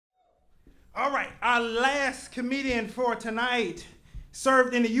All right, our last comedian for tonight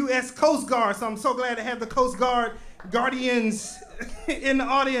served in the U.S. Coast Guard, so I'm so glad to have the Coast Guard Guardians in the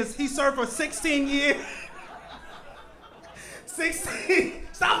audience. He served for 16 years. 16,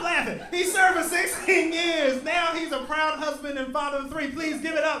 stop laughing. He served for 16 years. Now he's a proud husband and father of 3. Please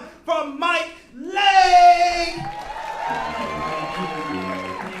give it up for Mike Lake.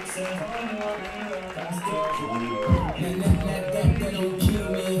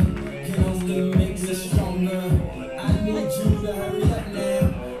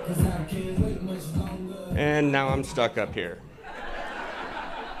 And now I'm stuck up here.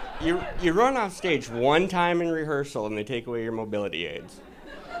 You run off stage one time in rehearsal and they take away your mobility aids.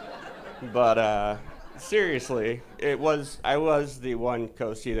 But seriously, I was the one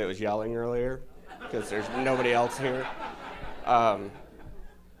coastie that was yelling earlier because there's nobody else here.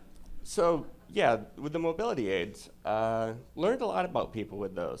 So yeah, with the mobility aids, learned a lot about people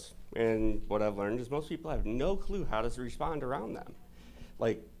with those. And what I've learned is most people have no clue how to respond around them.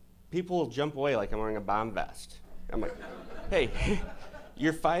 Like, people will jump away like I'm wearing a bomb vest. I'm like, hey,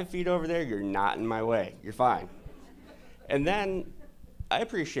 you're 5 feet over there, you're not in my way, you're fine. And then, I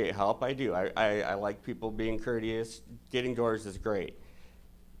appreciate help, I do. I like people being courteous, getting doors is great.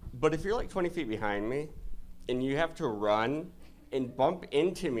 But if you're like 20 feet behind me, and you have to run and bump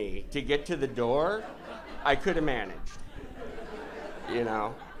into me to get to the door, I could have managed, you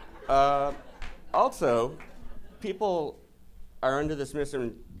know? Also, people are under this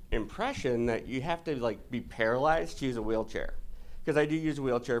impression that you have to like be paralyzed to use a wheelchair. Because I do use a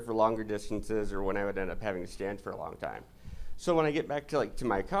wheelchair for longer distances or when I would end up having to stand for a long time. So when I get back to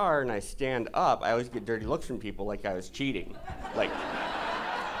my car and I stand up, I always get dirty looks from people like I was cheating. Like,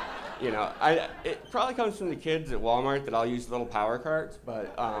 you know, it probably comes from the kids at Walmart that I'll use little power carts,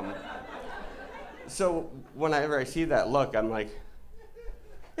 but so whenever I see that look, I'm like,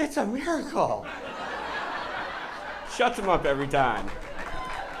 it's a miracle. Shuts them up every time.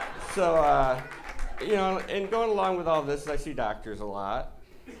 So, you know, and going along with all this, I see doctors a lot.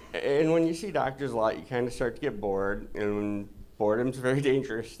 And when you see doctors a lot, you kind of start to get bored. And boredom's a very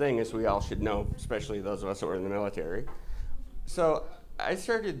dangerous thing, as we all should know, especially those of us that were in the military. So I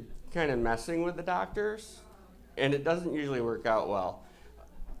started kind of messing with the doctors, and it doesn't usually work out well.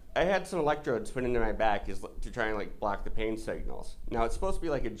 I had some electrodes put into my back to try and like block the pain signals. Now it's supposed to be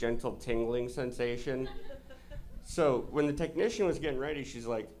like a gentle tingling sensation. So when the technician was getting ready, she's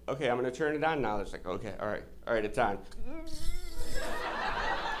like, okay, I'm gonna turn it on now. It's like, okay, all right, it's on.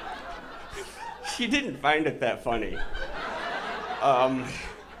 She didn't find it that funny.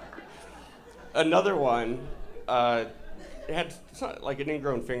 Another one had like an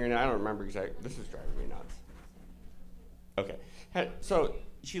ingrown fingernail. I don't remember exactly. This is driving me nuts. Okay, so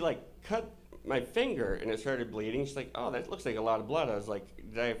she like cut my finger and it started bleeding. She's like, oh, that looks like a lot of blood. I was like,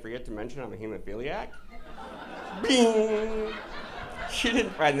 did I forget to mention I'm a hemophiliac? Bing! She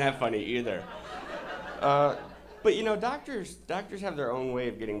didn't find that funny either. But you know, doctors have their own way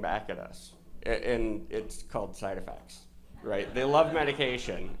of getting back at us, and it's called side effects, right? They love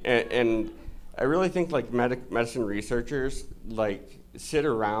medication, and I really think like medicine researchers like sit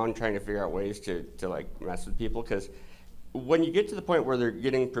around trying to figure out ways to like mess with people, because when you get to the point where they're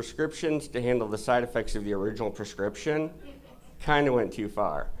getting prescriptions to handle the side effects of the original prescription, kind of went too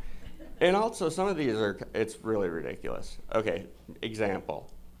far. And also, some of these it's really ridiculous. Okay, example.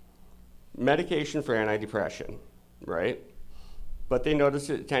 Medication for antidepressant, right? But they noticed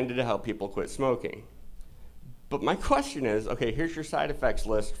it tended to help people quit smoking. But my question is, okay, here's your side effects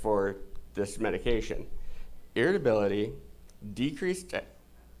list for this medication. Irritability, increased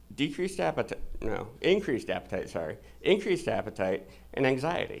appetite, and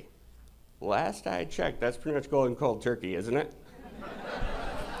anxiety. Last I checked, that's pretty much golden cold turkey, isn't it?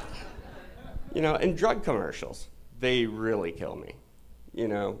 You know, and drug commercials, they really kill me. You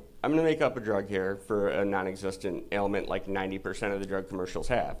know, I'm gonna make up a drug here for a non-existent ailment like 90% of the drug commercials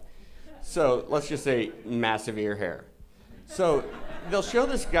have. So let's just say massive ear hair. So they'll show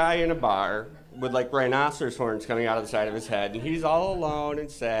this guy in a bar with like rhinoceros horns coming out of the side of his head, and he's all alone and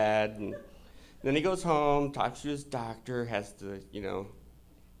sad, and then he goes home, talks to his doctor, has the, you know,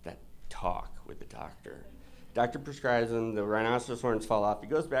 that talk with the doctor. Doctor prescribes him, the rhinoceros horns fall off, he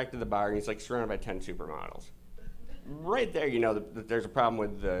goes back to the bar, and he's like surrounded by 10 supermodels. Right there, you know that there's a problem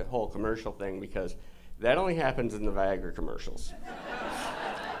with the whole commercial thing, because that only happens in the Viagra commercials.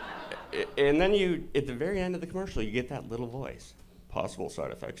 And then at the very end of the commercial, you get that little voice. Possible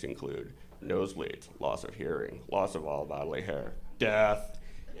side effects include nosebleeds, loss of hearing, loss of all bodily hair, death.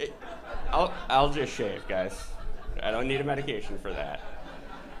 I'll just shave, guys. I don't need a medication for that.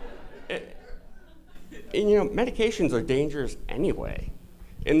 And you know, medications are dangerous anyway.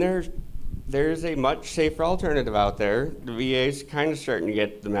 And there's a much safer alternative out there. The VA's kind of starting to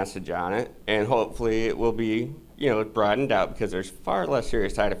get the message on it, and hopefully it will be, broadened out because there's far less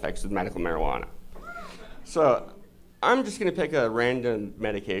serious side effects with medical marijuana. So I'm just going to pick a random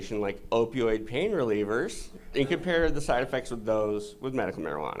medication like opioid pain relievers and compare the side effects with those with medical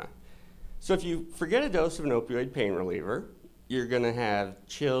marijuana. So if you forget a dose of an opioid pain reliever, you're going to have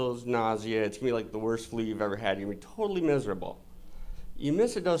chills, nausea. It's going to be like the worst flu you've ever had. You're going to be totally miserable. You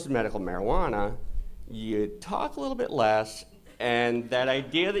miss a dose of medical marijuana, you talk a little bit less, and that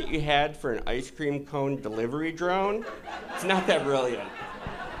idea that you had for an ice cream cone delivery drone, it's not that brilliant.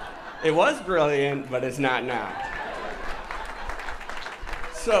 It was brilliant, but it's not now.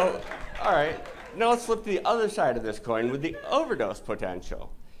 So, all right, now let's flip to the other side of this coin with the overdose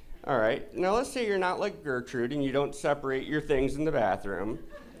potential. All right, now let's say you're not like Gertrude and you don't separate your things in the bathroom,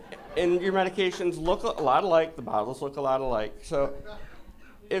 and your medications look a lot alike, the bottles look a lot alike. So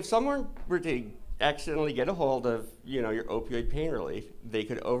if someone were to accidentally get a hold of, your opioid pain relief, they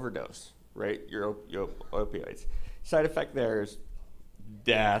could overdose, right? Your opioids. Side effect there is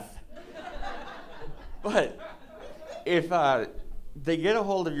death. But if they get a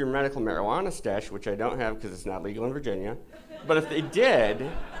hold of your medical marijuana stash, which I don't have because it's not legal in Virginia, but if they did,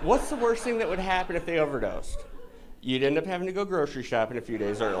 what's the worst thing that would happen if they overdosed? You'd end up having to go grocery shopping a few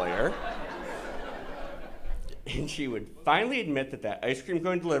days earlier. And she would finally admit that ice cream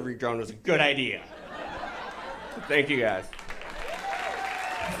cone delivery drone was a good idea. Thank you, guys.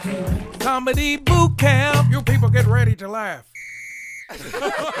 Comedy boot camp. You people get ready to laugh.